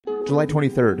July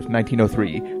 23rd,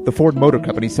 1903, the Ford Motor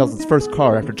Company sells its first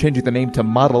car after changing the name to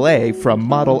Model A from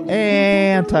Model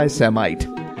Anti-Semite.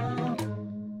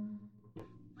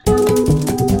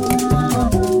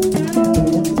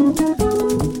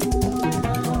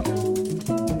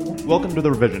 Welcome to The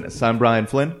Revisionists. I'm Brian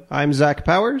Flynn. I'm Zach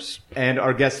Powers. And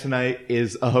our guest tonight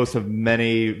is a host of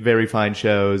many very fine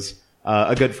shows,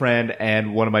 a good friend,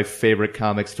 and one of my favorite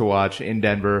comics to watch in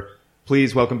Denver.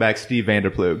 Please welcome back Steve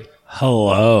Vanderploeg.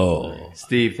 Hello.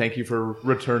 Steve, thank you for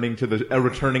returning to a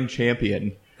returning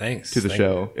champion. Thanks. To the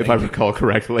show, if I recall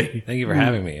correctly. Thank you for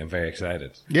having me. I'm very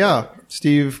excited. Yeah.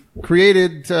 Steve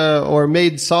created or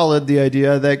made solid the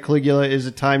idea that Caligula is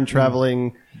a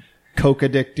time-traveling,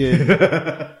 coke-addicted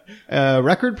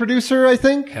record producer, I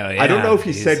think. Hell yeah. I don't know if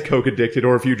he said coke-addicted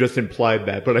or if you just implied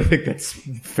that, but I think that's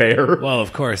fair. Well,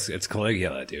 of course, it's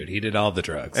Caligula, dude. He did all the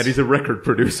drugs. And he's a record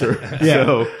producer. Yeah.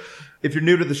 So, if you're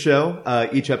new to the show,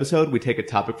 each episode we take a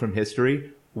topic from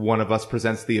history. One of us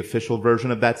presents the official version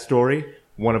of that story.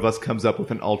 One of us comes up with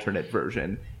an alternate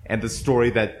version. And the story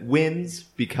that wins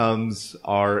becomes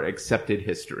our accepted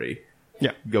history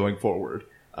going forward.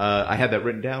 I had that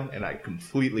written down, and I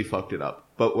completely fucked it up.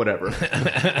 But whatever.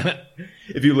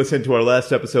 If you listen to our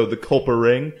last episode, The Culper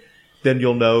Ring, then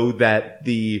you'll know that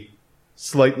the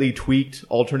slightly tweaked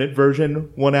alternate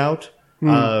version won out.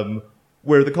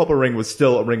 Where the Culper Ring was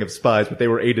still a ring of spies, but they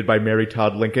were aided by Mary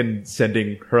Todd Lincoln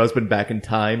sending her husband back in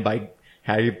time by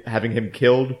having him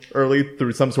killed early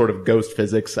through some sort of ghost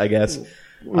physics, I guess,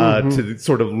 to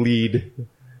sort of lead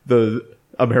the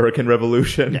American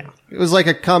Revolution. Yeah. It was like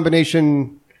a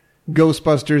combination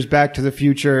Ghostbusters Back to the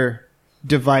Future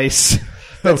device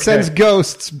that sends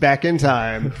ghosts back in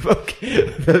time.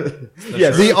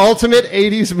 Yes. The ultimate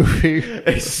 80s movie.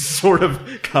 A sort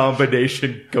of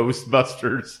combination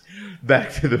Ghostbusters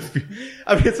Back to the Future.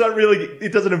 I mean, it's not really,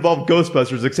 it doesn't involve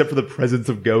Ghostbusters except for the presence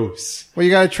of ghosts. Well, you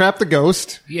gotta trap the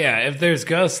ghost. Yeah, if there's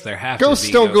ghosts, there have to be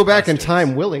Ghosts don't go back in Ghostbusters.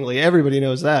 time willingly. Everybody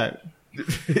knows that.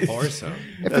 Or so.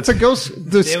 If it's a ghost,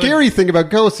 the scary thing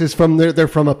about ghosts is they're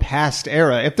from a past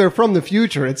era. If they're from the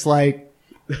future, it's like,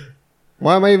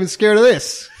 why am I even scared of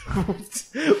this? I don't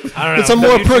know. It's a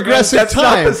more progressive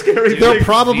time. Not the scary They're thing.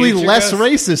 probably Future less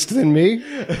ghosts? racist than me.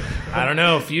 I don't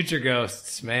know. Future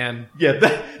ghosts, man. Yeah,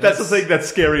 that's the thing that's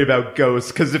scary about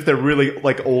ghosts, because if they're really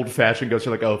like old-fashioned ghosts,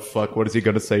 you're like, oh fuck, what is he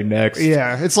going to say next?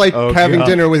 Yeah, it's like Oh, having God.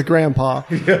 dinner with Grandpa.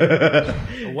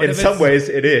 In some ways,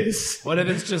 it is. What if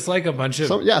it's just like a bunch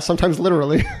of Sometimes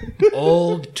literally.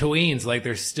 old tweens? Like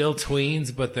they're still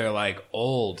tweens, but they're like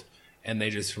old, and they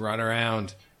just run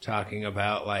around talking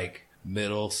about like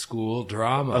middle school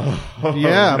drama.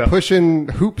 Yeah, pushing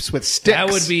hoops with sticks.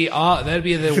 That'd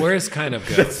be the worst kind of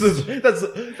ghost.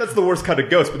 That's the worst kind of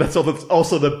ghost, but that's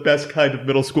also the best kind of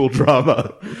middle school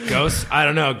drama. Ghost, I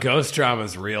don't know. Ghost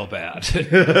drama's real bad.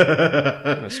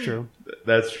 That's true.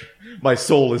 That's my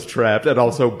soul is trapped, and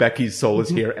also Becky's soul is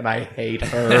here, and I hate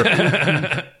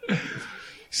her.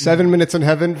 7 minutes in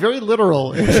heaven, very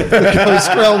literal in the ghost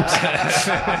realms.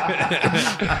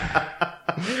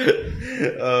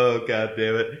 Oh, God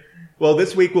damn it. Well,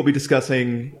 this week we'll be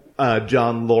discussing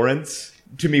John Lawrence.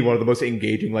 To me, one of the most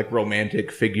engaging, like, romantic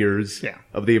figures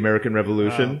of the American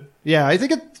Revolution. Yeah, I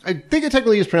think it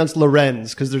technically is pronounced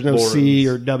Lorenz because there's no C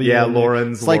or W. Yeah, in there.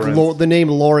 Lorenz. It's like Lawrence. the name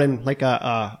Lauren, like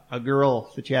a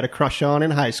girl that you had a crush on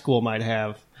in high school might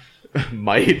have.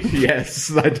 Might, yes.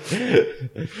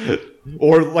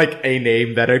 Or like a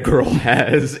name that a girl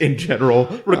has in general,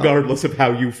 regardless of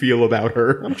how you feel about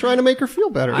her. I'm trying to make her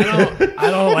feel better. I don't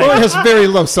Lauren like. has very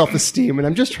low self-esteem, and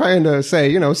I'm just trying to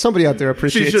say, somebody out there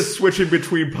appreciates. She's just switching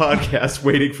between podcasts,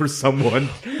 waiting for someone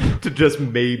to just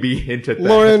maybe hint at that.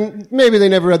 Lauren, maybe they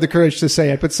never had the courage to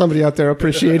say it, but somebody out there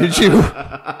appreciated you.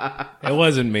 It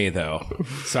wasn't me though.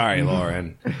 Sorry,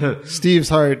 Lauren. Steve's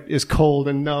heart is cold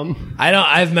and numb.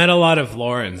 I've met a lot of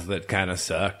Laurens that kind of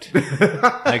sucked.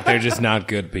 Like they're just not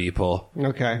good people.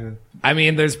 Okay. I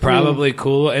mean, there's probably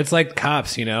cool. It's like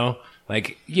cops,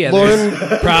 Like, yeah, Lauren-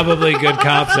 there's probably good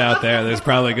cops out there. There's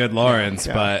probably good Laurens,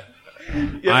 but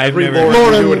Yeah, I've every never. Lauren you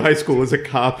Lauren- knew in high school is a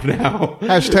cop now.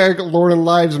 Hashtag Lauren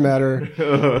Lives Matter.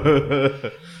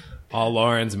 All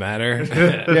Laurens matter.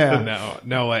 Yeah.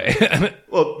 No way.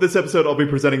 Well, this episode I'll be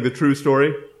presenting the true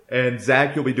story, and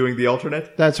Zach, you'll be doing the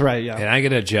alternate. That's right, yeah. Can I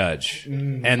get a judge?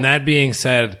 And that being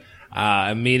said,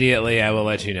 immediately I will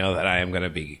let you know that I am going to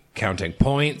be counting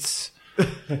points.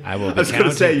 I will be was gonna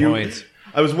counting say, points.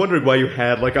 I was wondering why you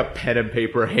had like a pen and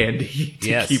paper handy to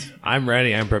Yes, keep. I'm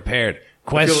ready. I'm prepared.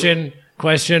 Question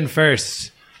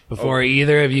first, before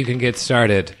either of you can get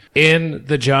started. In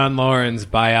the John Lawrence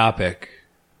biopic,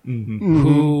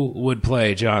 who would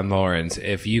play John Lawrence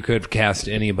if you could cast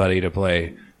anybody to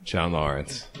play John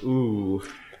Lawrence. Ooh.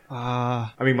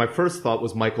 I mean, my first thought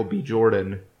was Michael B.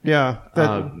 Jordan. Yeah.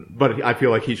 But I feel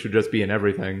like he should just be in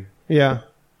everything. Yeah.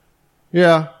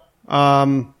 Yeah.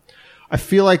 I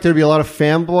feel like there'd be a lot of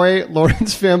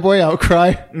Lawrence fanboy outcry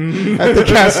at the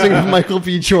casting of Michael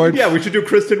B. Jordan. Yeah, we should do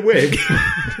Kristen Wiig.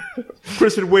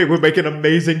 Kristen Wiig would make an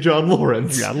amazing John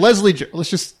Lawrence. Yeah, let's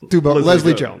just do both.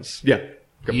 Leslie Jones. Yeah.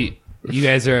 You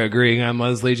guys are agreeing on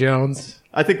Leslie Jones?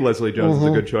 I think Leslie Jones is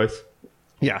a good choice.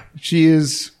 Yeah, she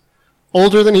is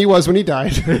older than he was when he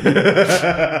died.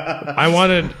 I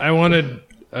wanted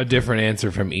a different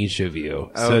answer from each of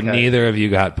you, so neither of you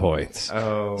got points.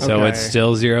 Oh, so it's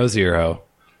still 0-0.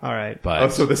 All right, but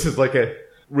so this is like a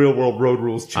real world road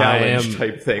rules challenge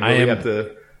type thing where we have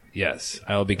to. Yes,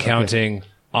 I will be counting.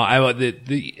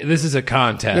 This is a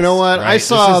contest. You know what? Right? I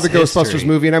saw the Ghostbusters history.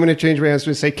 movie, and I'm going to change my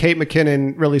answer to say Kate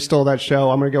McKinnon really stole that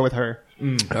show. I'm going to go with her.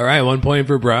 All right, 1 point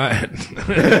for Brian.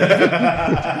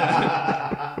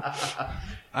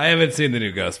 I haven't seen the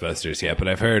new Ghostbusters yet, but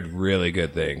I've heard really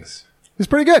good things. It's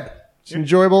pretty good. It's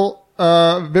enjoyable.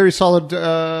 Very solid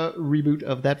reboot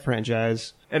of that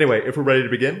franchise. Anyway, if we're ready to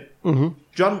begin,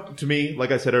 John, to me,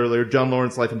 like I said earlier, John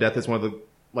Lawrence's Life and Death is one of the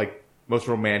most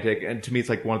romantic, and to me, it's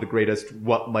like one of the greatest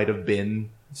what might have been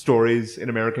stories in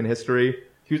American history.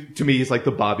 To me, he's like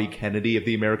the Bobby Kennedy of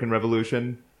the American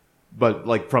Revolution, but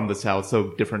like from the South,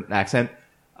 so different accent.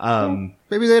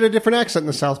 Maybe they had a different accent in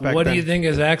the South back then. What do you think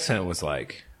his accent was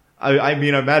like? I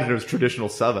mean, I imagine it was traditional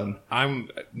Southern.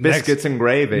 Biscuits and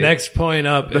gravy. Next point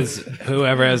up is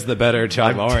whoever has the better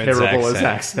John Lawrence terrible accent. As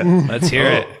accent. Let's hear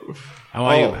it. I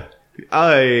want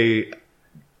you.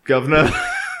 Governor.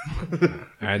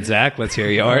 All right, Zach, let's hear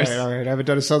yours. All right. I haven't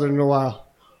done a Southern in a while.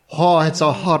 Oh, it's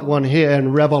a hot one here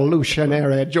in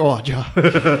revolutionary Georgia.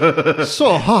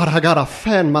 So hot, I gotta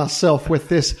fan myself with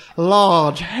this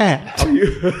large hat.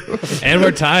 And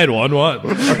we're tied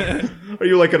 1-1. Are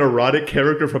you like an erotic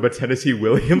character from a Tennessee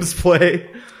Williams play?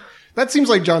 That seems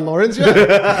like John Lawrence,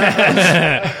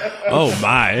 yeah. Oh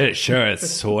my, it sure is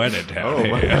sweaty down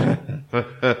here.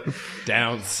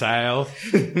 Down south.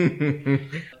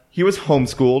 He was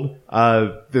homeschooled,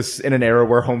 this in an era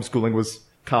where homeschooling was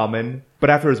common. But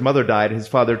after his mother died, his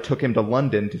father took him to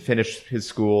London to finish his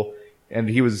school. And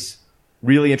he was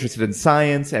really interested in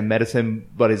science and medicine,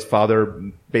 but his father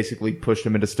basically pushed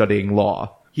him into studying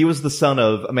law. He was the son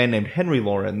of a man named Henry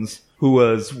Lawrence, who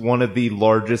was one of the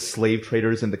largest slave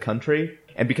traders in the country.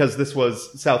 And because this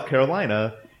was South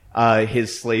Carolina,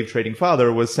 his slave trading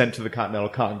father was sent to the Continental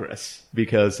Congress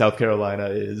because South Carolina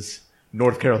is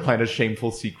North Carolina's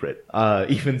shameful secret,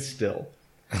 even still.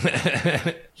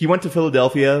 He went to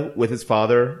Philadelphia with his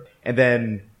father and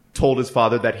then told his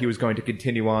father that he was going to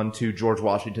continue on to George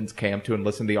Washington's camp to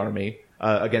enlist in the army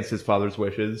against his father's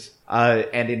wishes.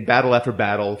 And in battle after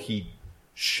battle, he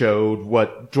showed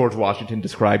what George Washington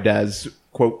described as,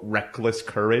 quote, reckless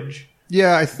courage.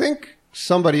 Yeah, I think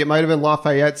somebody, it might have been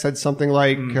Lafayette, said something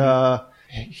like,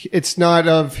 it's not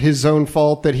of his own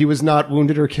fault that he was not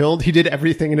wounded or killed. He did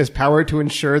everything in his power to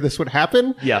ensure this would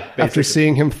happen. Yeah, basically. After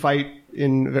seeing him fight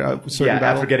in a certain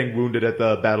battle. After getting wounded at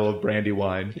the Battle of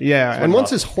Brandywine. Yeah, and once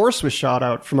his horse was shot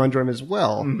out from under him as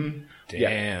well.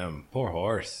 Damn, poor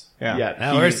horse. Yeah.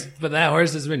 That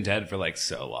horse has been dead for like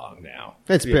so long now.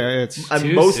 It's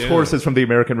and most horses from the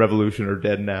American Revolution are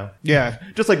dead now. Yeah.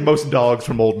 Just like most dogs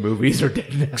from old movies are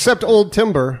dead now. Except Old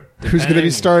Timber, who's going to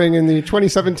be starring in the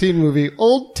 2017 movie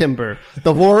Old Timber,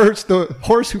 the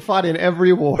horse who fought in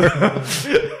every war.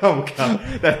 Oh God,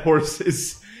 that horse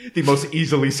is the most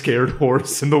easily scared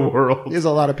horse in the world. He has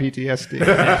a lot of PTSD.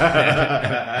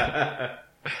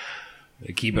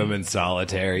 They keep him in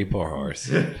solitary, poor horse.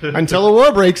 Until a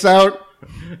war breaks out.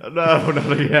 No,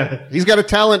 not yet. He's got a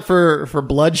talent for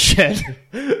bloodshed.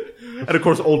 And of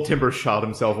course, Old Timber shot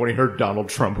himself when he heard Donald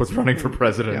Trump was running for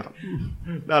president.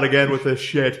 Yeah. Not again with this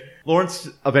shit. Lawrence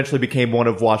eventually became one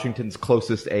of Washington's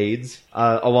closest aides,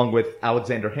 along with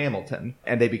Alexander Hamilton,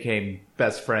 and they became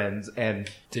best friends. And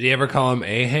did he ever call him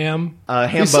Aham?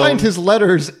 He signed his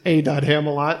letters A.Ham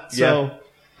a lot, so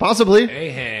possibly.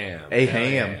 Aham.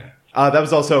 Aham. That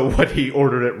was also what he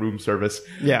ordered at room service.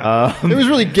 Yeah. It was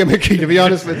really gimmicky, to be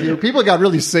honest with you. People got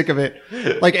really sick of it.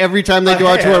 Like every time they go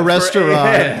out to a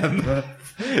restaurant.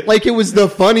 Like it was the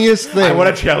funniest thing. I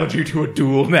want to challenge you to a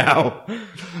duel now.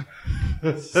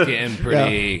 It's getting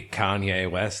pretty Kanye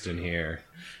West in here.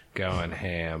 Going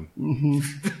ham.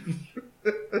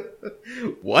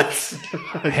 What?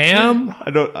 Ham?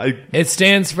 It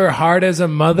stands for hard as a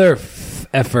mother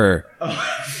effer.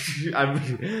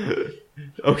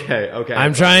 Okay.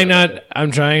 I'm trying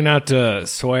not to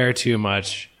swear too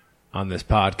much, on this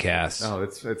podcast. Oh,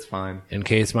 it's fine. In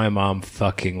case my mom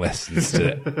fucking listens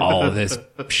to all of this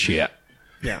shit.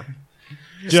 Yeah.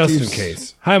 Just Steve's- in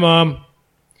case. Hi, Mom.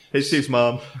 Hey, Steve's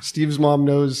mom. Steve's mom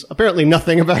knows apparently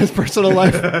nothing about his personal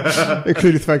life,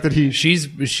 including the fact that he...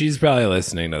 She's probably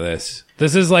listening to this.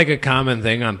 This is like a common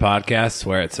thing on podcasts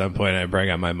where at some point I bring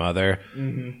up my mother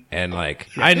and like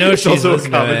I know It's she's also a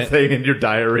listening to common it. thing in your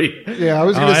diary. Yeah, I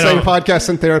was going to I say don't- podcasts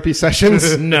and therapy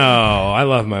sessions. No, I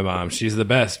love my mom. She's the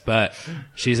best, but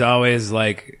she's always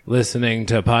like listening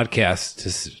to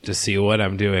podcasts to see what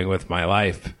I'm doing with my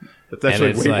life. That's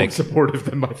actually And way it's more like- supportive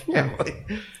than my family.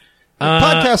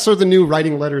 Podcasts are the new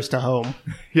writing letters to home.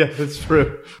 Yeah, that's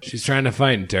true. She's trying to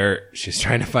find dirt. She's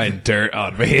trying to find dirt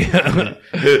on me.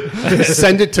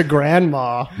 Send it to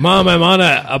grandma. Mom, I'm on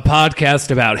a podcast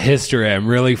about history. I'm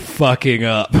really fucking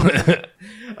up.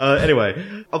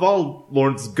 Anyway, of all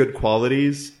Lawrence's good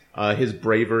qualities, his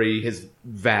bravery, his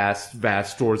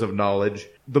vast stores of knowledge,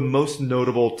 the most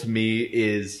notable to me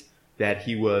is that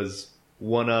he was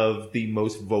one of the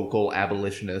most vocal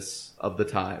abolitionists of the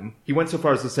time. He went so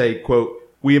far as to say, quote,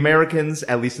 "We Americans,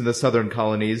 at least in the southern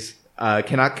colonies,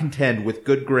 cannot contend with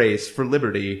good grace for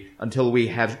liberty until we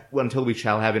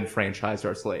shall have enfranchised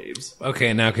our slaves."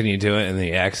 Okay, now can you do it in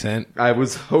the accent? I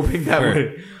was hoping that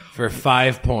would... For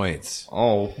 5 points.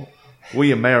 Oh,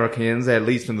 we Americans, at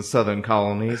least in the southern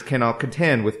colonies, cannot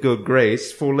contend with good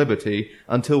grace for liberty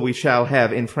until we shall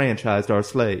have enfranchised our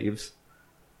slaves.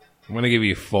 I'm going to give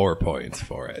you 4 points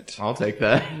for it. I'll take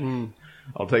that.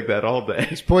 I'll take that all day.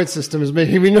 This point system is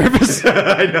making me nervous.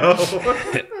 I know.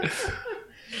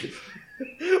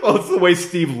 Well, it's the way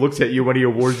Steve looks at you when he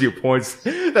awards you points.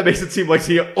 That makes it seem like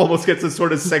he almost gets a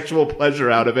sort of sexual pleasure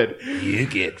out of it. You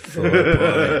get 4 points.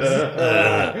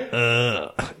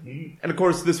 And of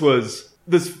course, this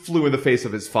flew in the face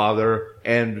of his father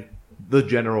and the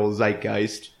general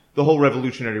zeitgeist. The whole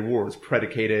Revolutionary War was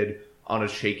predicated on a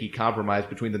shaky compromise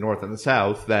between the North and the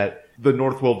South, that the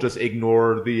North will just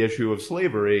ignore the issue of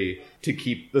slavery to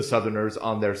keep the Southerners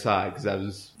on their side, because that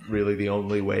was really the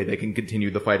only way they can continue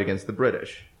the fight against the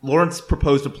British. Lawrence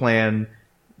proposed a plan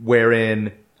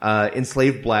wherein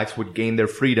enslaved blacks would gain their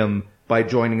freedom by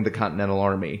joining the Continental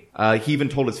Army. He even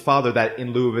told his father that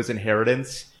in lieu of his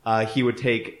inheritance, he would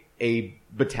take a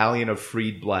battalion of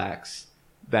freed blacks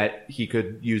that he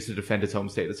could use to defend his home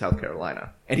state of South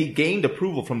Carolina. And he gained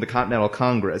approval from the Continental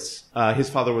Congress. His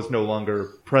father was no longer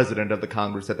president of the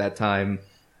Congress at that time,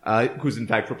 who's in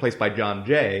fact replaced by John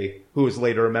Jay, who was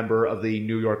later a member of the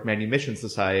New York Manumission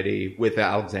Society with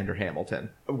Alexander Hamilton,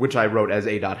 which I wrote as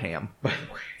A. Ham.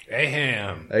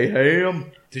 Aham.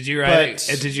 Ham? Did you write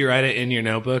it? Did you write it in your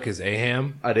notebook as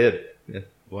Aham? I did. Yeah.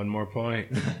 1 more point.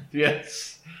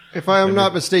 Yes. If I am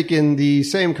not mistaken, the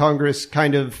same Congress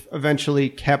kind of eventually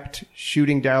kept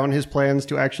shooting down his plans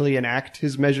to actually enact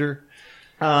his measure.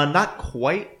 Not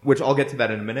quite, which I'll get to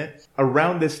that in a minute.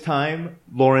 Around this time,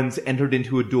 Lawrence entered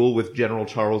into a duel with General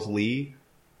Charles Lee,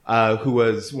 who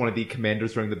was one of the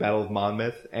commanders during the Battle of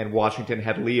Monmouth, and Washington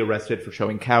had Lee arrested for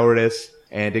showing cowardice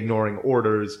and ignoring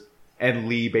orders, and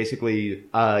Lee basically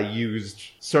used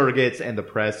surrogates and the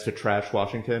press to trash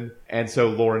Washington, and so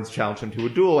Lawrence challenged him to a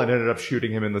duel and ended up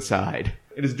shooting him in the side.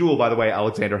 In his duel, by the way,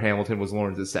 Alexander Hamilton was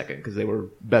Lawrence's second, because they were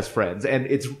best friends, and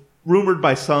it's rumored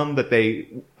by some that they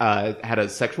had a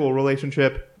sexual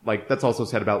relationship. Like, that's also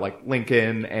said about, like,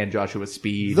 Lincoln and Joshua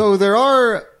Speed. Though there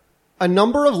are a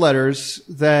number of letters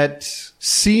that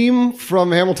seem,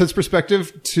 from Hamilton's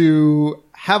perspective, to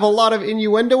have a lot of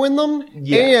innuendo in them.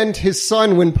 Yeah. And his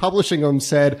son, when publishing them,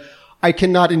 said, "I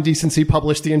cannot in decency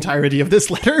publish the entirety of this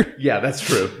letter." Yeah, that's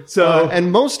true. So,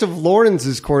 And most of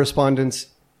Lawrence's correspondence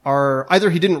are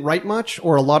either he didn't write much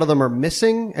or a lot of them are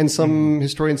missing. And some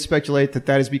historians speculate that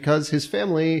that is because his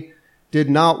family did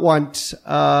not want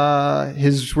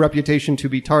his reputation to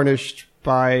be tarnished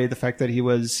by the fact that he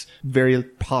was very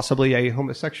possibly a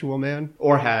homosexual man.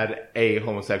 or had a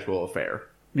homosexual affair.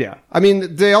 Yeah. I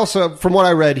mean, they also, from what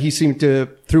I read, he seemed to,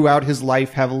 throughout his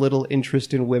life, have a little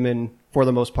interest in women for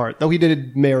the most part, though he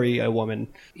did marry a woman.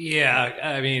 Yeah,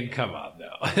 I mean, come on,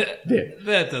 though.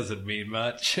 That doesn't mean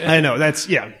much. I know, that's,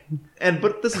 yeah.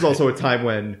 But this is also a time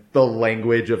when the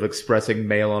language of expressing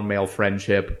male-on-male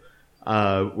friendship,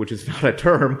 which is not a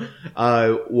term,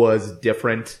 was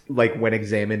different, like, when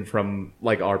examined from,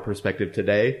 like, our perspective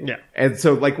today. Yeah. And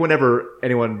so, like, whenever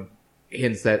anyone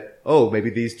hints that, oh, maybe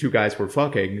these two guys were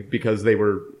fucking because they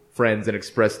were friends and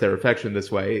expressed their affection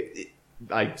this way,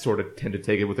 I sort of tend to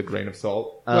take it with a grain of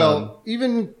salt. Well,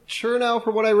 even Chernow,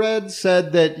 from what I read,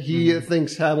 said that he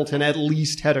thinks Hamilton at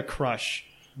least had a crush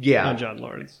on John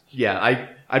Lawrence. Yeah,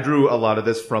 I drew a lot of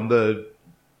this from the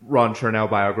Ron Chernow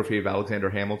biography of Alexander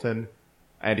Hamilton.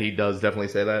 And he does definitely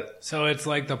say that. So it's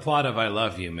like the plot of I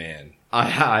Love You, Man. I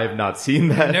have not seen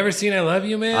that. Never seen I Love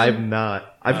You, Man? I've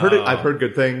not. I've heard it. I've heard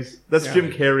good things. That's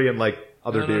Jim Carrey and like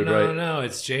other dude, right? No.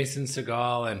 It's Jason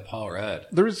Segel and Paul Rudd.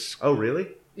 Oh, really?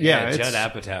 Yeah, Judd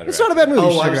Apatow. It's not a bad movie.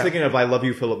 Oh, I was thinking of I Love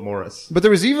You, Philip Morris. But there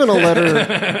was even a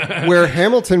letter where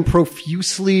Hamilton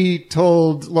profusely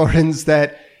told Lawrence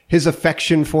that his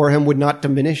affection for him would not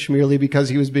diminish merely because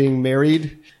he was being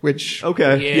married, which...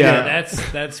 Okay. Yeah.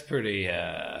 That's pretty,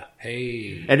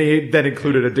 hey. And he then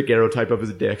included a daguerreotype of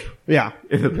his dick. Yeah.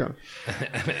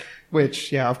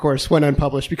 Which, of course, went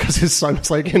unpublished because his son was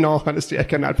like, in all honesty, I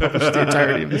cannot publish the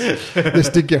entirety of this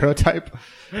daguerreotype.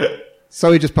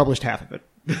 So he just published half of it.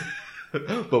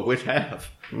 But which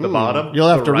half? The bottom? You'll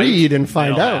have to right? read and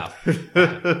find out.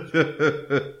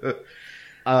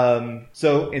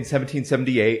 So in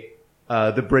 1778,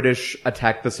 the British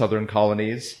attacked the southern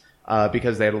colonies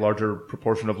because they had a larger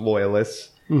proportion of loyalists.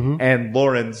 And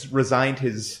Lawrence resigned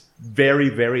his very,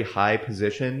 very high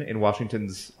position in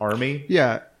Washington's army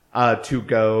to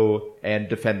go and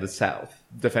defend the South,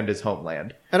 defend his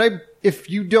homeland. And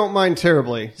if you don't mind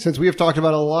terribly, since we have talked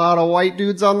about a lot of white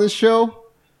dudes on this show,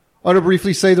 I want to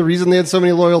briefly say the reason they had so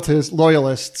many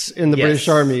loyalists in the British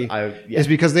Army is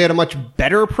because they had a much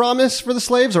better promise for the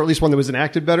slaves, or at least one that was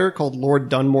enacted better, called Lord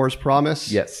Dunmore's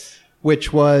Promise. Yes.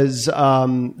 Which was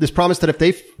this promise that if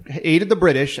they aided the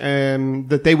British,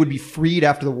 that they would be freed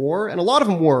after the war. And a lot of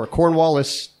them were.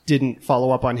 Cornwallis didn't follow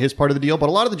up on his part of the deal, but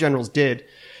a lot of the generals did,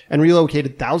 and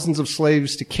relocated thousands of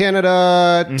slaves to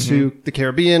Canada, to the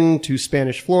Caribbean, to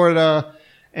Spanish Florida,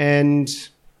 and...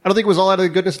 I don't think it was all out of the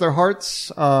goodness of their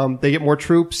hearts. They get more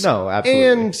troops. No, absolutely.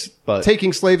 And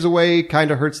taking slaves away kind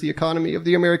of hurts the economy of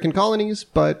the American colonies,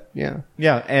 but yeah.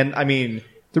 Yeah, and I mean...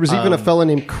 There was even a fellow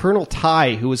named Colonel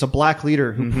Ty, who was a black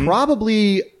leader, who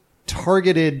probably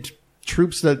targeted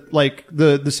troops that, like,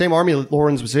 the same army that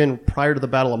Lawrence was in prior to the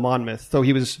Battle of Monmouth, though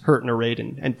he was hurt in a raid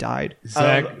and died.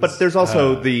 But there's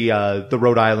also the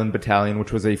Rhode Island Battalion,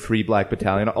 which was a free black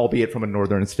battalion, albeit from a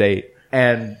northern state.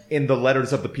 And in the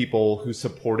letters of the people who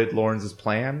supported Lawrence's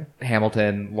plan,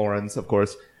 Hamilton, Lawrence, of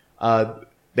course,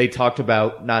 they talked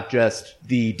about not just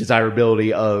the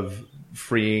desirability of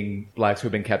freeing blacks who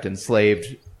have been kept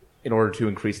enslaved in order to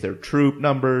increase their troop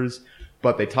numbers,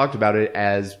 but they talked about it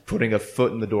as putting a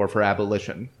foot in the door for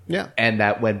abolition. Yeah. And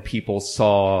that when people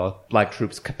saw black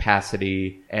troops'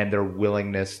 capacity and their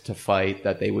willingness to fight,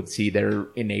 that they would see their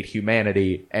innate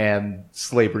humanity and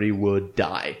slavery would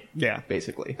die. Yeah.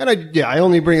 Basically. And I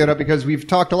only bring that up because we've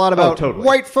talked a lot about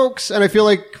white folks, and I feel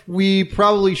like we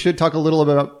probably should talk a little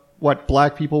about what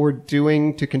black people were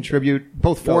doing to contribute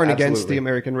both for and against the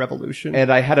American Revolution.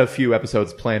 And I had a few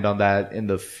episodes planned on that in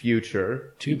the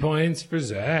future. 2 points for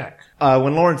Zach.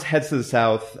 When Lawrence heads to the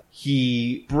South,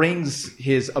 he brings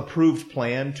his approved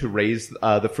plan to raise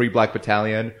the Free Black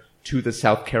Battalion to the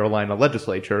South Carolina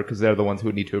legislature, because they're the ones who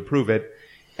would need to approve it,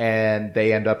 and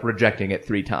they end up rejecting it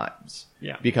 3 times.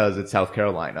 Yeah. Because it's South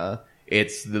Carolina.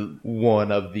 It's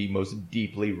one of the most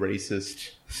deeply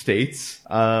racist states.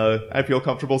 I feel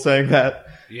comfortable saying that.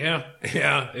 Yeah,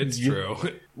 it's true.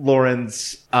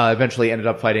 Lawrence eventually ended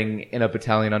up fighting in a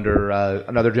battalion under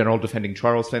another general defending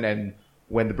Charleston, and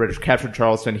when the British captured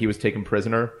Charleston, he was taken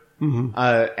prisoner. And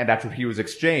after he was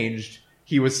exchanged,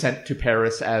 he was sent to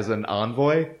Paris as an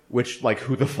envoy, which, like,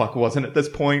 who the fuck wasn't at this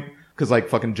point? Because, like,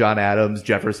 fucking John Adams,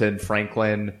 Jefferson,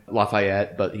 Franklin,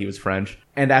 Lafayette, but he was French.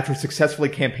 And after successfully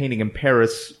campaigning in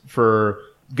Paris for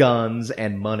guns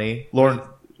and money, Lawrence...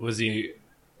 Was he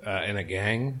in a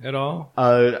gang at all?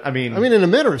 I mean, in a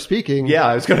manner of speaking... Yeah,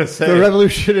 I was going to say... The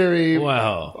Revolutionary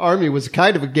Army was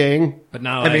kind of a gang. But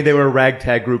not like... I mean, they were a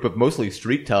ragtag group of mostly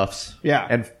street toughs. Yeah.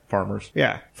 And farmers.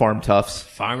 Yeah. Farm toughs.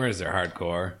 Farmers are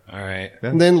hardcore. All right. Yeah.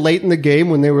 And then late in the game,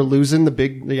 when they were losing the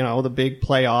big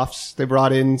playoffs, they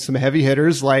brought in some heavy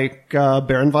hitters like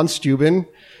Baron von Steuben.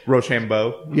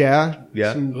 Rochambeau. Yeah.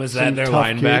 Yeah. Was that their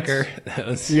linebacker?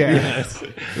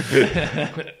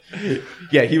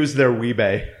 Yeah, he was their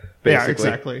Weebay, basically. Yeah,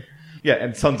 exactly. Yeah,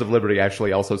 and Sons of Liberty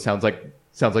actually also sounds like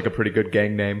a pretty good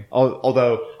gang name.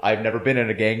 Although I've never been in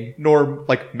a gang, nor,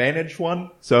 like, managed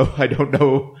one, so I don't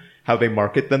know how they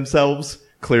market themselves,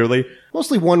 clearly.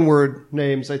 Mostly one-word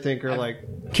names, I think, are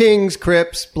like Kings,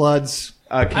 Crips, Bloods.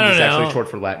 Kings is actually short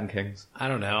for Latin Kings. I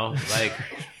don't know. Like,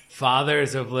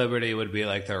 Fathers of Liberty would be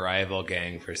like the rival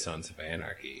gang for Sons of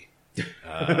Anarchy.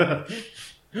 Pike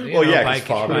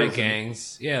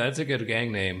gangs. Yeah, that's a good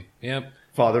gang name. Yep.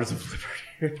 Fathers of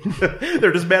Liberty.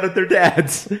 They're just mad at their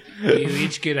dads. You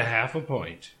each get a half a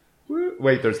point.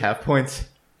 Wait, there's half points?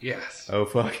 Yes. Oh,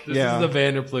 fuck. This is the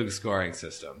Vanderploeg scoring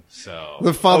system. So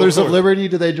the Fathers of Liberty,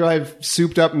 do they drive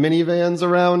souped up minivans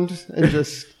around and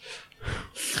just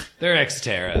They're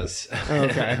Xterras.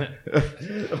 Okay.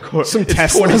 Of course. Some it's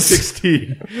Teslas.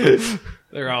 2016.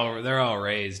 They're all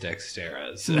raised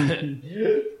Xterras.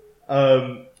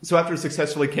 So after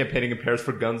successfully campaigning in Paris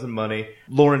for guns and money,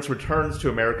 Lawrence returns to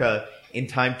America in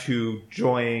time to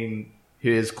join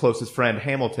his closest friend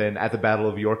Hamilton at the Battle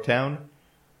of Yorktown,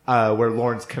 where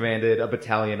Lawrence commanded a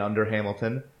battalion under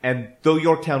Hamilton. And though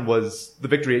the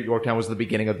victory at Yorktown was the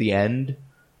beginning of the end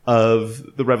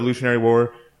of the Revolutionary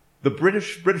War, the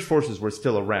British forces were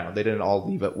still around. They didn't all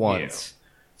leave at once. Yeah.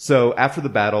 So after the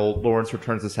battle, Lawrence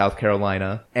returns to South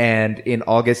Carolina, and in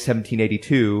August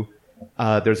 1782,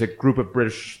 there's a group of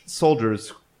British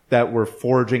soldiers that were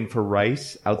foraging for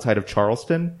rice outside of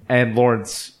Charleston, and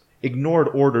Lawrence ignored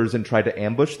orders and tried to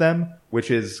ambush them, which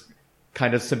is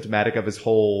kind of symptomatic of his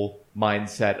whole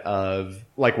mindset of,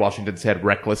 like Washington said,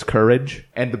 reckless courage.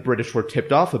 And the British were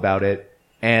tipped off about it,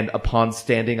 and upon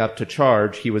standing up to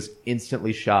charge, he was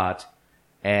instantly shot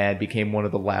and became one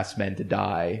of the last men to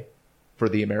die for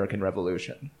the American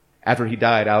Revolution. After he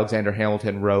died, Alexander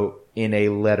Hamilton wrote in a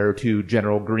letter to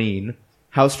General Greene,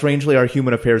 "How strangely are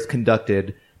human affairs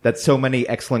conducted, that so many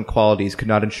excellent qualities could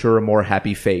not ensure a more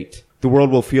happy fate. The world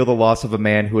will feel the loss of a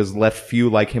man who has left few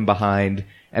like him behind,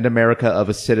 and America of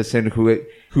a citizen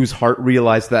whose heart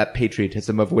realized that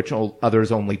patriotism of which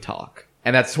others only talk."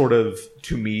 And that's sort of,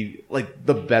 to me, like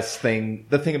the best thing.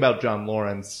 The thing about John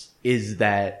Lawrence is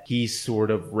that he sort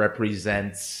of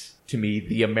represents, to me,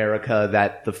 the America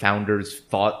that the founders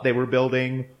thought they were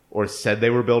building or said they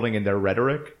were building in their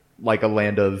rhetoric, like a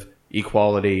land of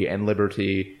equality and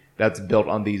liberty that's built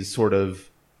on these sort of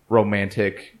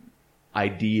romantic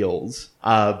ideals.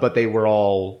 But they were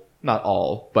all, not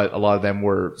all, but a lot of them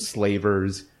were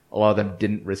slavers. A lot of them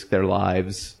didn't risk their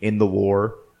lives in the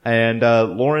war. And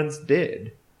Lawrence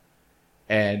did.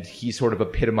 And he sort of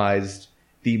epitomized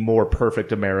the more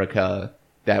perfect America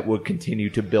that would continue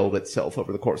to build itself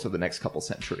over the course of the next couple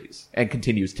centuries and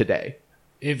continues today.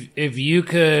 If you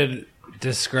could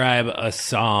describe a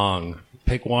song,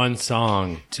 pick one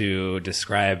song to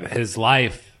describe his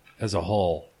life as a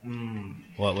whole,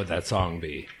 what would that song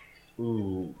be?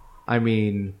 Ooh. I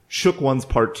mean, Shook One's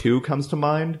Part 2 comes to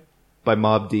mind by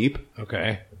Mobb Deep.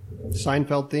 Okay.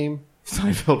 Seinfeld theme.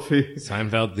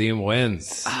 Seinfeld theme wins.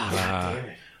 Is that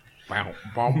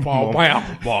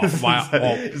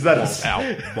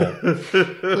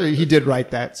He did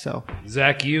write that, so.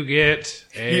 Zach, you get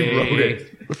He wrote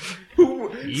it.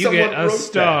 You get a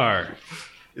star.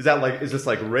 That. Is this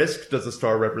like Risk? Does the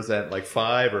star represent like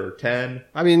 5 or 10?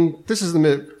 I mean, this is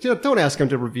don't ask him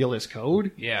to reveal his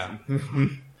code. Yeah.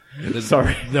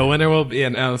 Sorry. The winner will be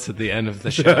announced at the end of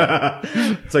the show.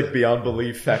 It's like Beyond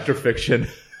Belief, Fact or Fiction.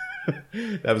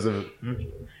 That was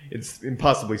it's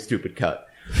impossibly stupid cut.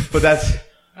 But that's...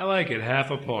 I like it.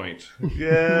 Half a point.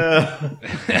 Yeah.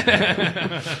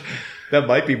 That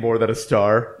might be more than a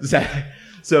star.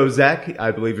 Zach,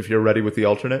 I believe if you're ready with the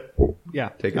alternate. Yeah.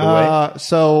 Take it away.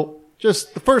 So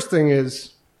just the first thing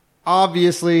is,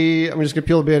 obviously, I'm just going to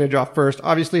peel the bandage off first.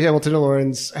 Obviously, Hamilton and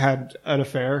Lawrence had an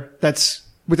affair. That's...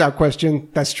 Without question,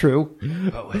 that's true.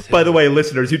 By the way,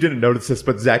 listeners, you didn't notice this,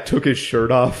 but Zach took his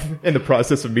shirt off in the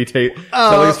process of me telling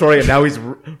the story, and now he's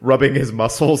rubbing his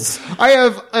muscles. I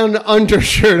have an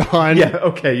undershirt on. Yeah,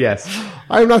 okay, yes.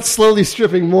 I'm not slowly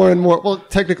stripping more and more. Well,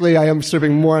 technically, I am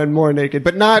stripping more and more naked,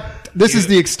 but not... This is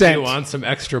the extent. You want some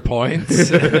extra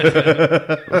points?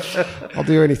 I'll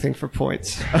do anything for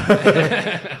points.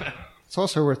 It's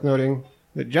also worth noting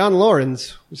that John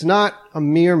Lawrence was not a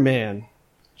mere man.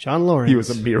 John Lawrence. He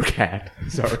was a meerkat.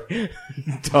 Sorry.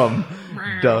 Dumb.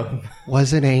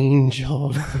 Was an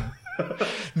angel.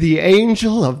 The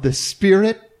angel of the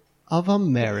spirit of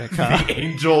America. The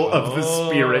angel of the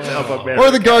spirit of America.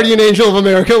 Or the guardian angel of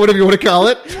America, whatever you want to call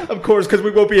it. Of course, because we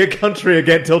won't be a country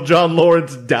again till John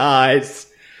Lawrence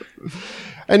dies.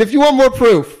 And if you want more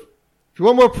proof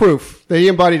that he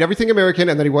embodied everything American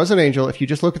and that he was an angel, if you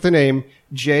just look at the name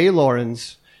J.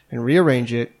 Lawrence and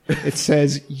rearrange it, it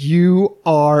says, "You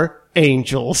are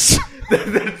angels."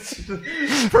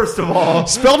 First of all,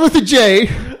 spelled with a J.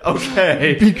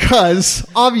 Okay. Because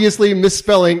obviously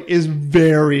misspelling is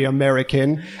very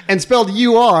American, and spelled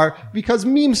 "you-are" because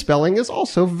meme spelling is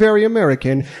also very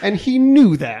American, and he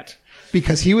knew that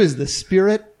because he was the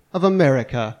spirit of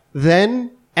America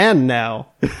then and now.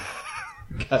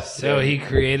 So he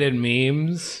created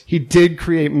memes? He did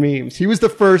create memes. He was the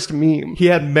first meme. He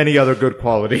had many other good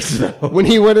qualities, though. When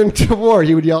he went into war,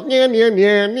 he would yell, "Nyan, nyan,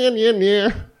 nyan, nyan, nyan,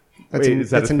 nyan."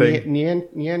 Is that a thing?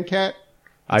 Nyan cat?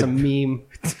 It's a meme.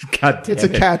 God damn It's a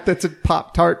cat that's a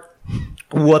Pop-Tart.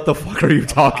 What the fuck are you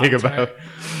talking about?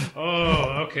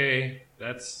 Oh, okay.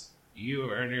 That's you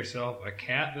earn yourself a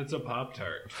cat that's a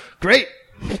Pop-Tart. Great.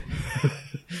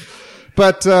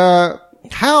 But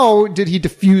how did he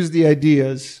diffuse the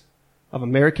ideas of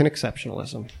American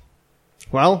exceptionalism?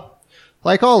 Well,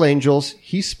 like all angels,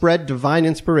 he spread divine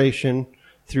inspiration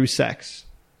through sex.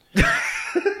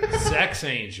 Sex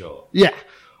angel. Yeah,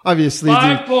 obviously.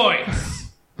 5 points.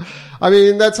 I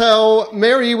mean, that's how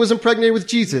Mary was impregnated with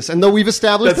Jesus. And though we've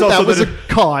established that was a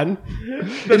con,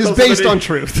 it is based on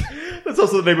truth. That's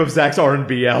also the name of Zach's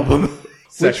R&B album.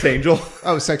 Sex Angel.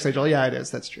 Oh, Sex Angel. Yeah, it is.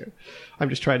 That's true. I'm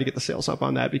just trying to get the sales up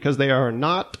on that because they are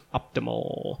not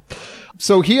optimal.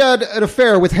 So he had an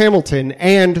affair with Hamilton,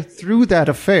 and through that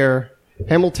affair,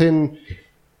 Hamilton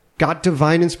got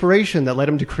divine inspiration that led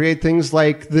him to create things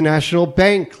like the National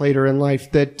Bank later in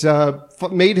life that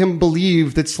made him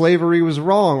believe that slavery was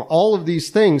wrong. All of these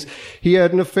things. He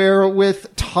had an affair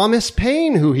with Thomas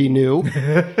Paine, who he knew,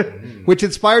 which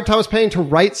inspired Thomas Paine to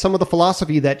write some of the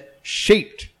philosophy that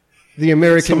shaped the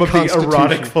American Constitution. Some of the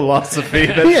erotic philosophy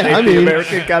that shaped the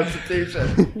American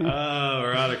Constitution. Oh,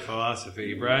 erotic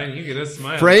philosophy. Brian, you get a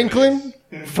smile.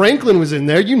 Franklin was in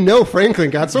there. You know Franklin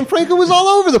got some. Franklin was all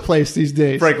over the place these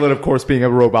days. Franklin, of course, being a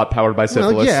robot powered by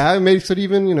syphilis. Well, yeah, it makes it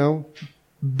even,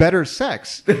 better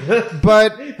sex.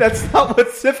 But that's not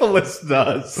what syphilis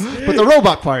does. But the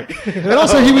robot part. And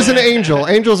also he was an angel.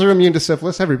 Angels are immune to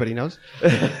syphilis. Everybody knows.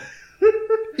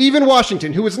 Even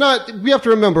Washington, who was not, we have to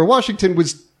remember, Washington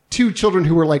was 2 children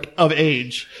who were of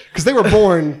age. Because they were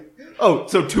born. Oh,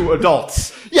 so 2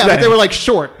 adults. Yeah, but they were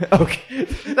short. Okay.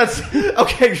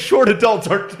 Short adults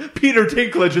aren't. Peter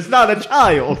Dinklage is not a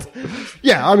child.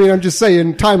 Yeah, I mean, I'm just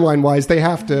saying, timeline wise, they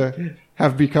have to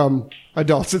have become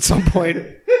adults at some point.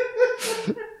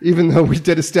 Even though we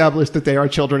did establish that they are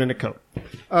children in a coat.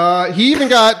 He even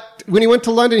got, when he went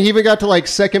to London, he even got to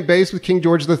second base with King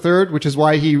George III, which is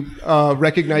why he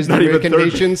recognized the American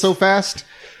nation so fast.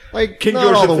 King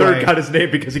George III got his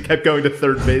name because he kept going to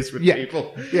third base with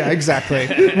people. Yeah, exactly.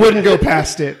 Wouldn't go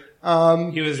past it.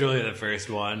 He was really the first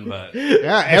one, but...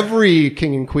 Yeah, every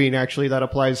king and queen, actually, that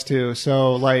applies to.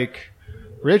 So,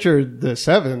 Richard the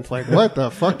Seventh, what the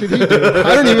fuck did he do?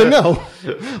 I don't even know.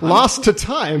 Lost to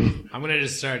time. I'm going to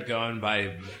just start going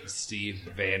by Steve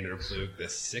Vanderploeg the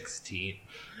 16th.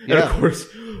 And of course,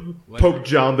 Pope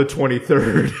John the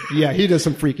 23rd. Yeah, he does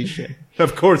some freaky shit.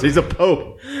 Of course, he's a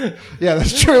pope. Yeah,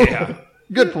 that's true. Yeah.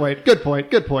 Good point.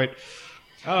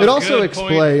 Oh, it also good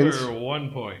explains... point for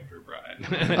 1 point for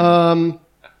Brian.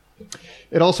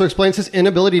 It also explains his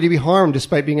inability to be harmed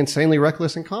despite being insanely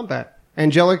reckless in combat.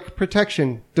 Angelic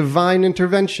protection, divine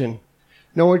intervention.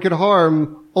 No one could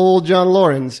harm old John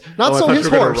Lawrence. Not so his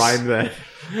horse. Rhyme that.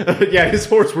 Yeah, his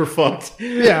horse were fucked.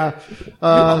 Yeah.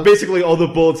 Basically, all the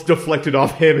bullets deflected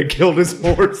off him and killed his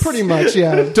horse. Pretty much,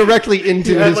 yeah. Directly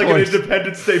into his horse. An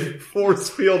Independence Day force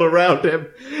field around him.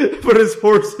 But his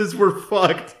horses were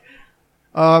fucked.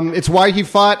 It's why he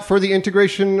fought for the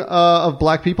integration of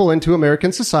black people into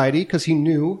American society, because he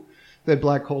knew that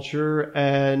black culture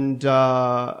and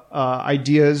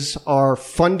ideas are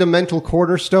fundamental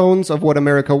cornerstones of what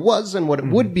America was and what it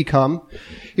would become.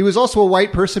 He was also a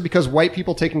white person because white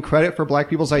people taking credit for black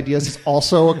people's ideas is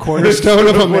also a cornerstone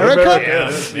of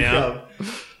America.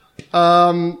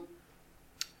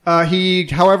 He,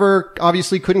 however,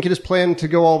 obviously couldn't get his plan to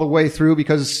go all the way through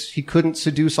because he couldn't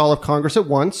seduce all of Congress at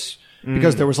once.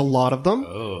 Because there was a lot of them.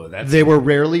 Oh, they were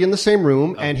rarely in the same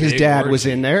room, and his dad was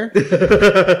in there.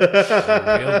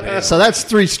 So that's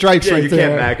 3 strikes right there. You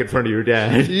can't back in front of your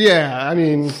dad. Yeah, I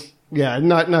mean,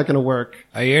 not going to work.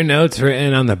 Are your notes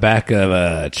written on the back of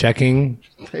a checking?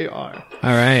 They are.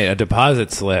 All right, a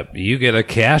deposit slip. You get a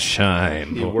cash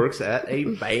chime. He works at a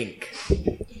bank.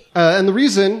 And the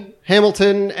reason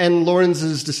Hamilton and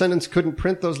Lawrence's descendants couldn't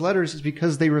print those letters is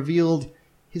because they revealed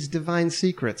his divine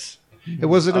secrets. It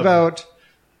wasn't about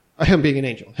him being an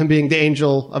angel, him being the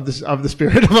angel of the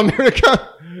spirit of America.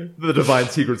 The divine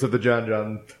secrets of the John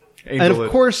angel. And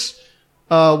of course,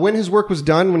 when his work was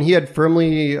done, when he had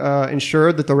firmly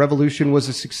ensured that the revolution was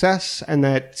a success and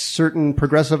that certain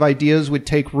progressive ideas would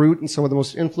take root in some of the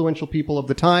most influential people of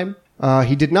the time,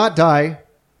 he did not die,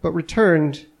 but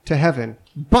returned to heaven.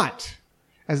 But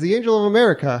as the angel of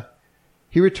America,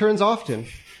 he returns often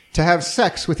to have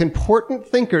sex with important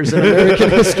thinkers in American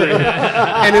history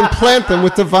and implant them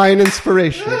with divine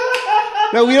inspiration.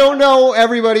 Now, we don't know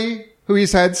everybody who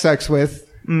he's had sex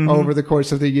with over the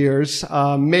course of the years.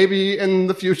 Maybe in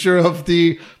the future of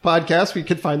the podcast, we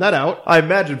could find that out. I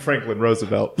imagine Franklin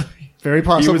Roosevelt. Very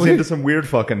possibly. He was into some weird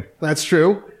fucking. That's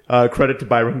true. Credit to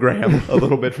Byron Graham a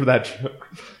little bit for that joke.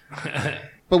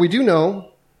 But we do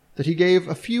know that he gave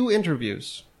a few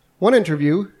interviews. One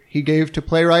interview he gave to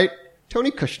playwright Tony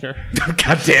Kushner.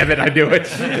 God damn it, I knew it.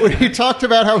 When he talked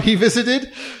about how he visited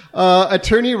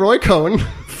attorney Roy Cohn,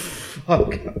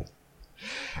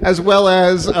 as well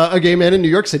as a gay man in New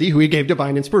York City who he gave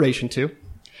divine inspiration to.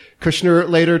 Kushner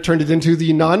later turned it into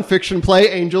the nonfiction play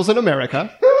Angels in America.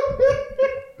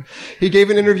 He gave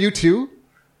an interview to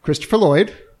Christopher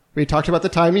Lloyd, where he talked about the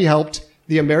time he helped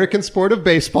the American sport of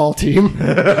baseball team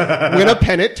win a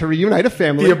pennant to reunite a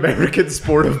family. The American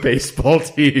sport of baseball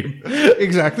team.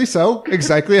 Exactly so.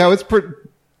 Exactly how it's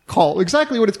called.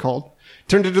 Exactly what it's called.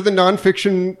 Turned into the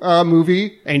nonfiction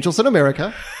movie Angels in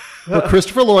America. Where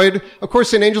Christopher Lloyd, of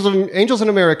course, in Angels in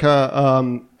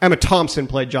America, Emma Thompson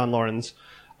played John Laurens.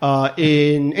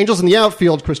 In Angels in the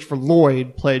Outfield, Christopher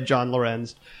Lloyd played John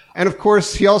Lorenz. And of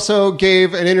course, he also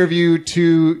gave an interview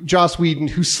to Joss Whedon,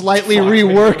 who slightly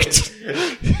reworked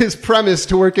his premise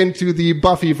to work into the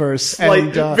Buffyverse.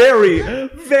 Very,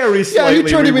 very slightly. Yeah, he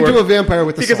turned him into a vampire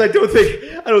with the because salt.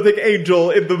 I don't think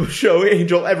Angel in the show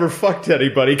Angel ever fucked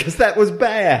anybody because that was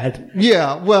bad.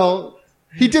 Yeah, well,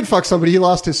 he did fuck somebody. He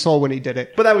lost his soul when he did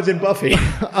it. But that was in Buffy.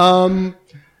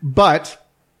 But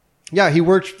yeah, he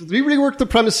reworked the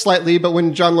premise slightly, but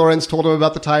when John Lorenz told him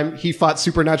about the time he fought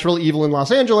supernatural evil in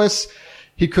Los Angeles,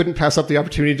 he couldn't pass up the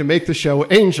opportunity to make the show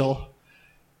Angel.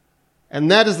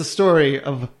 And that is the story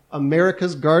of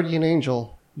America's guardian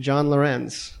angel, John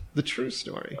Lorenz. The true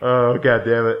story. Oh, God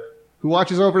damn it. Who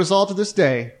watches over us all to this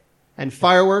day. And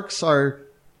fireworks are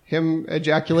him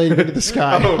ejaculating into the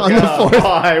sky on God, the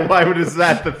 4th. Why is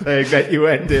that the thing that you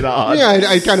ended on? Yeah,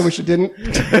 I kind of wish it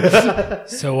didn't.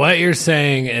 So what you're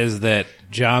saying is that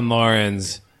John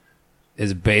Laurens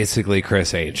is basically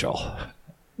Chris Angel.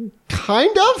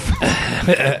 Kind of.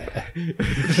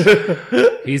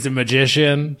 He's a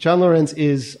magician. John Lorenz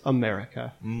is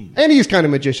America. And he's kind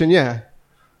of magician, yeah.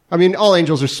 I mean, all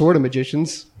angels are sort of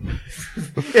magicians.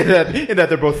 in that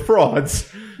they're both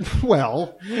frauds.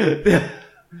 Well,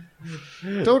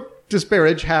 don't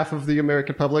disparage half of the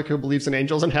American public who believes in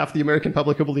angels and half the American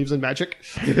public who believes in magic.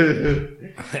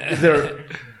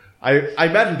 I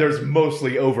imagine there's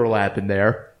mostly overlap in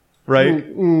there, right?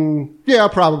 Yeah,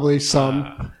 probably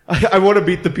some. I want to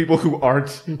beat the people who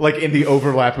aren't like in the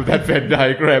overlap of that Venn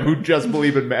diagram, who just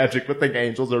believe in magic but think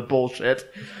angels are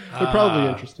bullshit. They're probably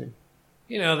interesting.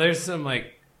 You know, there's some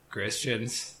like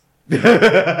Christians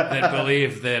that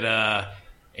believe that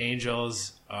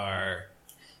angels are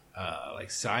like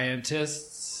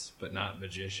scientists, but not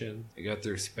magicians. They go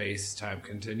through space-time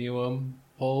continuum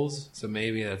holes, so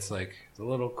maybe that's like the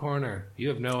little corner. You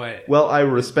have no idea. Well, I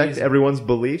respect everyone's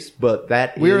beliefs, but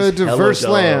we're is a diverse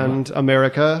hella dumb. land,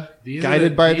 America,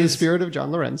 guided by the spirit of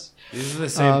John Lorenz. These are the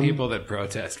same people that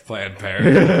protest Planned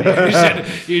Parenthood.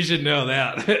 You should know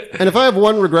that. And if I have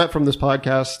one regret from this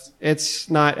podcast,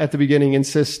 it's not at the beginning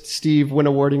insist Steve, when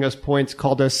awarding us points,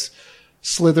 called us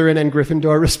Slytherin and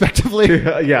Gryffindor, respectively.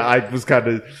 Yeah,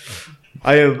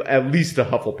 I am at least a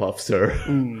Hufflepuff,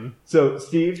 sir. So,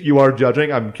 Steve, you are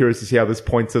judging. I'm curious to see how this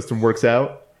point system works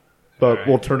out. But right.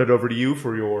 We'll turn it over to you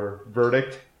for your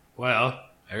verdict. Well,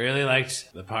 I really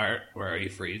liked the part where he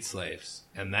freed slaves.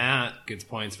 And that gets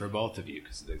points for both of you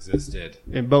because it existed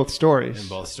In both stories. in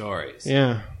both stories.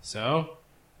 Yeah. So,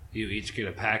 you each get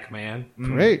a Pac-Man.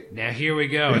 Great. Now here we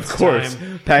go. Of It's course.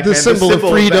 time. Pac-Man, The symbol of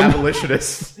freedom.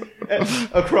 abolitionists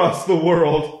across the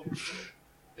world.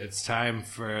 It's time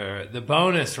for the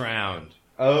bonus round.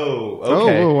 Oh,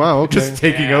 okay. Oh, wow, okay. Just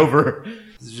taking Yeah. over.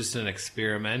 This is just an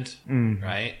experiment,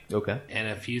 right? Okay. And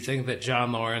if you think that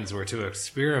John Laurens were to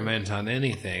experiment on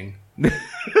anything,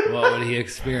 what would he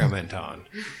experiment on?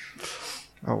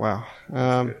 Oh, wow.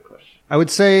 I would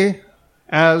say,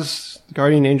 as the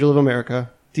Guardian Angel of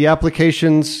America, the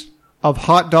applications of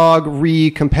hot dog,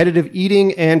 competitive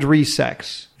eating, and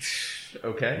sex.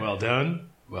 Okay. Well done.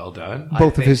 Well done.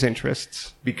 Both of think- his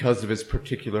interests. Because of his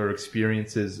particular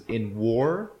experiences in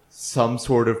war, some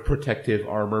sort of protective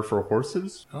armor for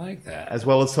horses, I like that. as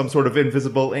well as some sort of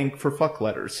invisible ink for fuck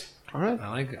letters. All right.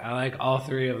 I like all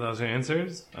three of those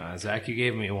answers. Zach, you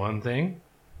gave me one thing.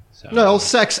 So No,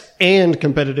 sex and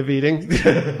competitive eating.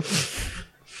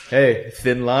 Hey,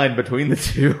 thin line between the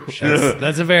two.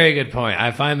 that's a very good point.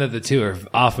 I find that the two are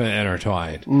often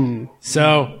intertwined.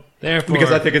 So therefore,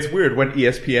 Because I think it's weird when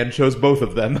ESPN shows both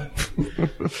of them.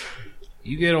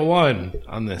 you get a 1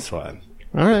 on this one.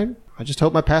 All right. I just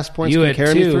hope my past points You can had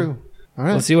carry me 2. through. All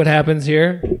right. We'll see what happens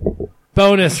here.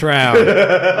 Bonus round.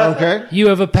 Okay. You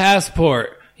have a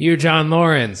passport. You're John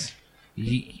Laurens.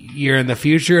 You're in the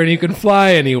future and you can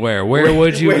fly anywhere. Where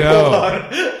would you Wait, go? hold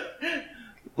on.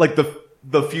 Like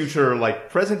the future, like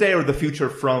present day, or the future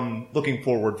from looking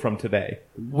forward from today?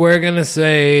 We're going to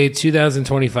say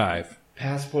 2025.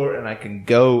 Passport, and I can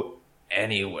go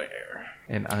anywhere.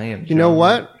 And I am You know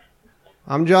what?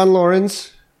 I'm John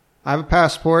Lawrence. I have a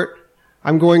passport.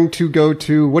 I'm going to go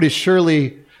to what is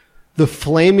surely the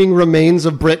flaming remains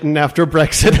of Britain after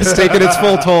Brexit has taken its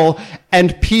full toll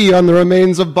and pee on the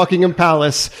remains of Buckingham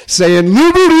Palace saying,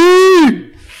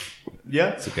 Liberty!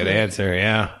 Yeah. That's a good answer,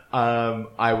 yeah.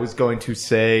 I was going to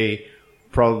say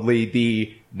probably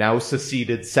the now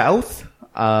seceded South.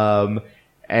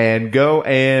 And go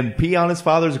and pee on his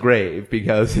father's grave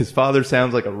because his father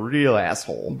sounds like a real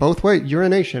asshole. Both ways.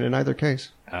 Urination in either case.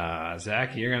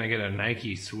 Zach, you're going to get a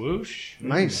Nike swoosh.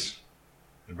 Nice.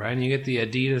 And Brian, you get the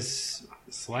Adidas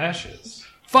slashes.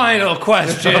 Final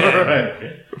question. All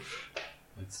right.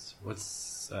 What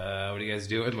are you guys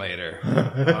doing later?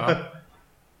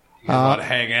 You guys want to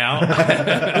hang out?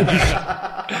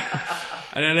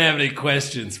 I didn't have any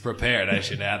questions prepared. I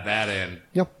should add that in.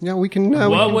 Yeah, we can.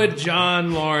 What would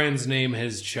John Lawrence name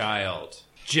his child?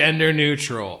 Gender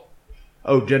neutral.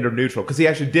 Oh, gender neutral. Because he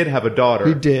actually did have a daughter.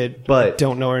 He did, but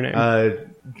don't know her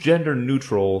name. Gender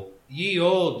neutral. Ye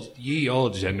old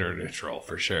gender neutral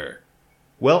for sure.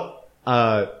 Well,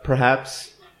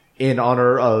 perhaps in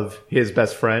honor of his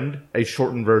best friend, a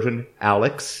shortened version,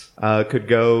 Alex, could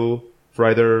go for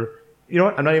either. You know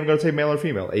what? I'm not even going to say male or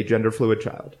female. A gender fluid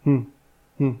child.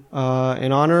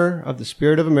 In honor of the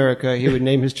spirit of America, he would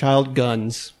name his child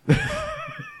Guns.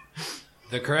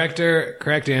 The correct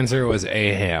answer was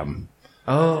Aham.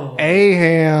 Oh,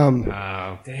 Aham.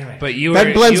 damn it! But you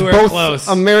That blends were both close.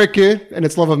 America and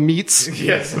its love of meats.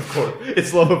 Yes, of course.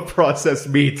 It's love of processed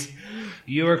meat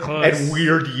You were close. and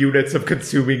weird units of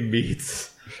consuming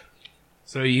meats.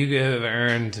 So you have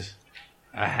earned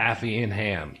a happy and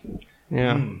ham.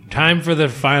 Yeah. Time for the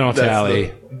final That's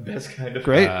tally. the best kind of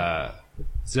Great.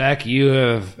 Zach, you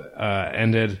have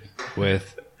ended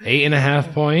with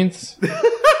 8.5 points,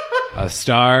 a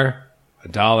star, a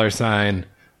 $,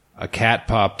 a cat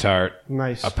Pop-Tart,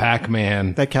 Nice. a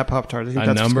Pac-Man, That cat Pop-Tart. I think a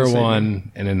that's number what's gonna save me.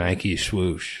 one, and a Nike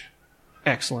swoosh.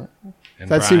 Excellent. And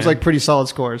That seems Brian, like pretty solid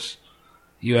scores.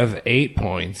 you have 8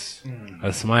 points,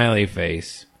 a smiley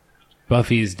face,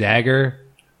 Buffy's dagger,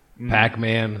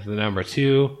 Pac-Man, the number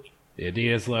 2, the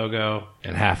Adidas logo,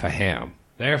 and half a ham.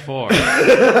 Therefore,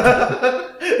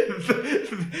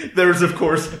 There's, of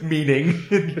course, meaning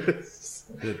in this.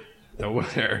 the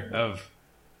winner of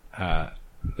the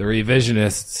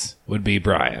revisionists would be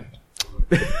Brian.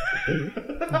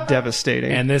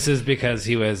 Devastating. And this is because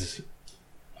he was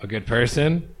a good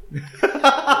person.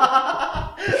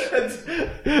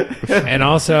 And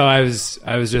also, I was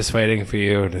just waiting for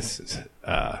you to,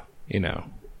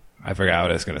 I forgot what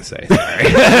I was going to say. Sorry.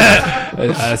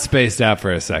 I spaced out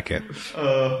for a second.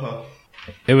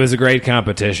 It was a great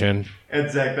competition. And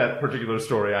Zach, that particular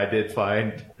story I did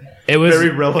find It was very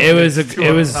relevant. It was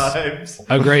to our times.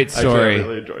 a great Actually, story. I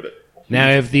really enjoyed it. Now,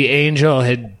 if the angel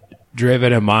had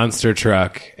driven a monster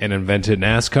truck and invented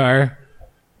NASCAR,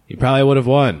 he probably would have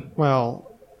won.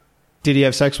 Well, did he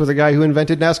have sex with a guy who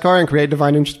invented NASCAR and create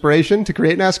divine inspiration to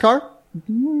create NASCAR?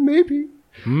 Maybe.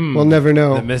 We'll never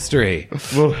know. The mystery.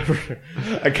 Well,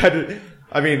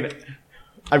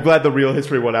 I'm glad the real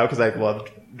history went out because I love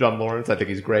John Lawrence. I think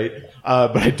he's great.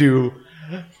 But I do.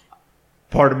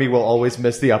 Part of me will always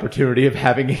miss the opportunity of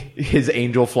having his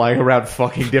angel flying around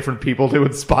fucking different people to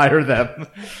inspire them.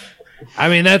 I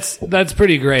mean, that's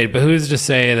pretty great, but who's to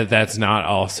say that that's not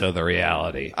also the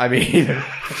reality? I mean,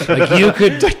 Like, you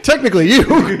could Technically, you.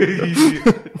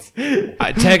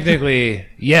 technically,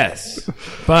 yes,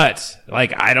 but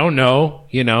like, I don't know.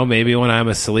 Maybe when I'm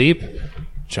asleep,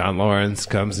 John Lawrence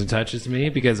comes and touches me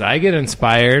because I get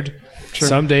inspired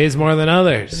some days more than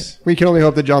others. We can only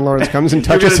hope that John Lawrence comes and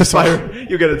touches us all.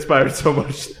 you get inspired so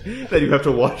much that you have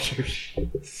to wash your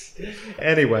sheets.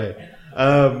 Anyway,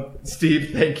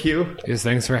 Steve, thank you. Yes,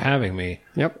 thanks for having me.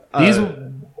 Yep. These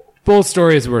both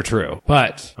stories were true,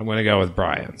 but I'm going to go with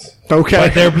Brian's.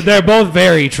 Okay. But they're both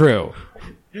very true.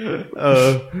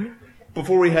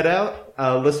 Before we head out,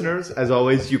 listeners, as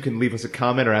always, you can leave us a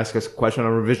comment or ask us a question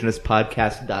on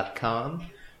revisionistpodcast.com.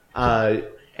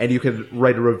 And you can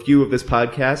write a review of this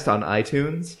podcast on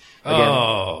iTunes. Again,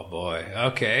 Oh, boy.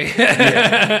 Okay.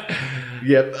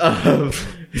 Yep.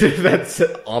 That's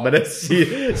ominous.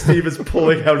 Steve is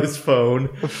pulling out his phone.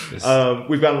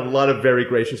 We've gotten a lot of very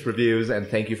gracious reviews, and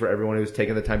thank you for everyone who's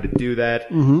taken the time to do that.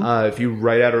 If you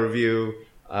write out a review,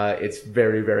 it's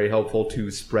very, very helpful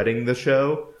to spreading the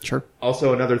show. Sure.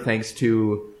 Also, another thanks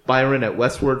to Byron at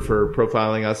Westward for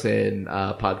profiling us in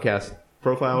podcast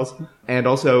profiles. And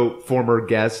also former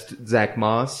guest Zach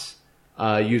Moss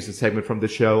used a segment from the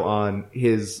show on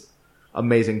his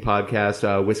amazing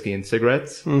podcast, Whiskey and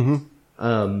Cigarettes.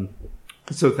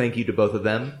 So thank you to both of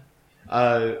them.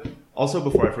 Also,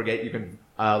 before I forget, you can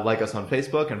like us on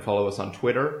Facebook and follow us on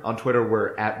Twitter. On Twitter,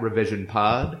 we're at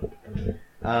RevisionPod.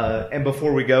 And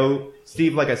before we go,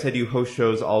 Steve, like I said, you host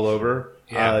shows all over.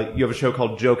 Yeah. You have a show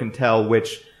called Joke and Tell,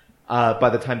 which by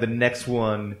the time the next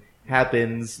one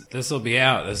happens, This will be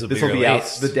out. This will this will be out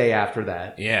released. the day after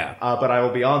that. Yeah. But I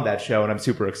will be on that show, and I'm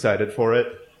super excited for it.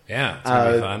 Yeah, it's going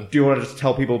to be fun. Do you want to just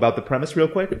tell people about the premise real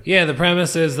quick? Yeah, the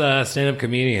premise is stand-up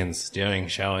comedians doing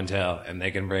show and tell, and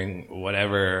they can bring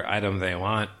whatever item they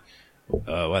want,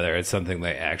 whether it's something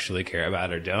they actually care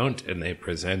about or don't, and they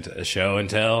present a show and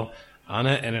tell on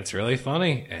it, and it's really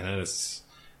funny, and it's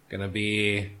going to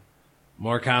be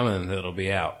more common that it'll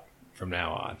be out from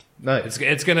now on. Nice.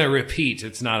 It's going to repeat.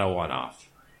 It's not a one-off.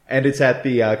 And it's at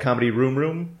the Comedy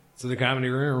Room. So the Comedy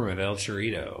Room at El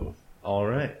Chorrito. All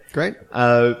right. Great.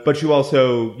 But you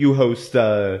host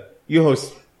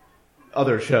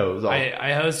other shows.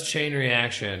 I host Chain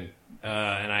Reaction,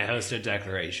 and I hosted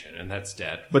Declaration, and that's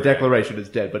dead. But Declaration is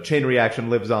dead. But Chain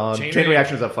Reaction lives on. Chain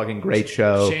Reaction is a fucking great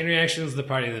show. Chain Reaction is the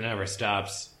party that never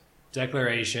stops.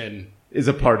 Declaration is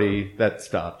a party that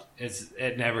stopped.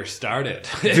 It never started.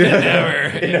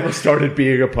 It never started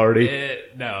being a party.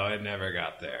 It never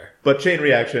got there. But Chain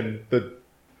Reaction,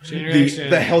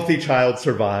 the healthy child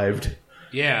survived.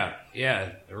 Yeah,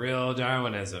 the real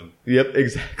Darwinism. Yep,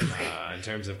 exactly. In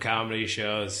terms of comedy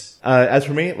shows. As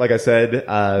for me, like I said,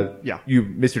 you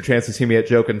missed your chance to see me at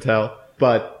Joke and Tell.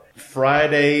 But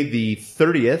Friday the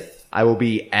 30th, I will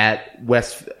be at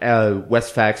West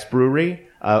Fax Brewery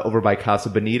over by Casa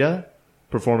Bonita,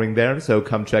 performing there. So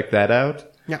come check that out.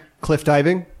 Yeah. Cliff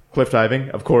diving,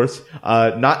 of course.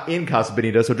 Not in Casa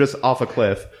Bonita, so just off a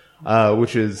cliff,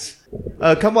 which is...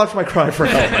 come watch my cry for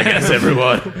help, I guess,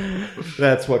 everyone.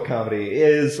 That's what comedy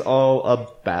is all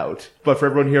about. But for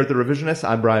everyone here at The Revisionists,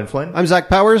 I'm Brian Flynn. I'm Zach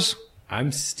Powers.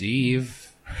 I'm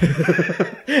Steve.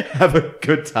 Have a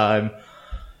good time.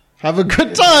 Have a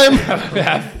good time.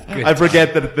 I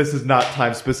forget that this is not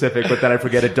time specific, but then I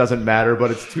forget it doesn't matter,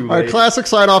 but it's too late. Our classic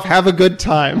sign off, have a good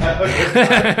time.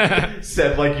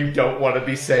 Said like you don't want to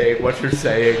be saying what you're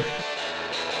saying.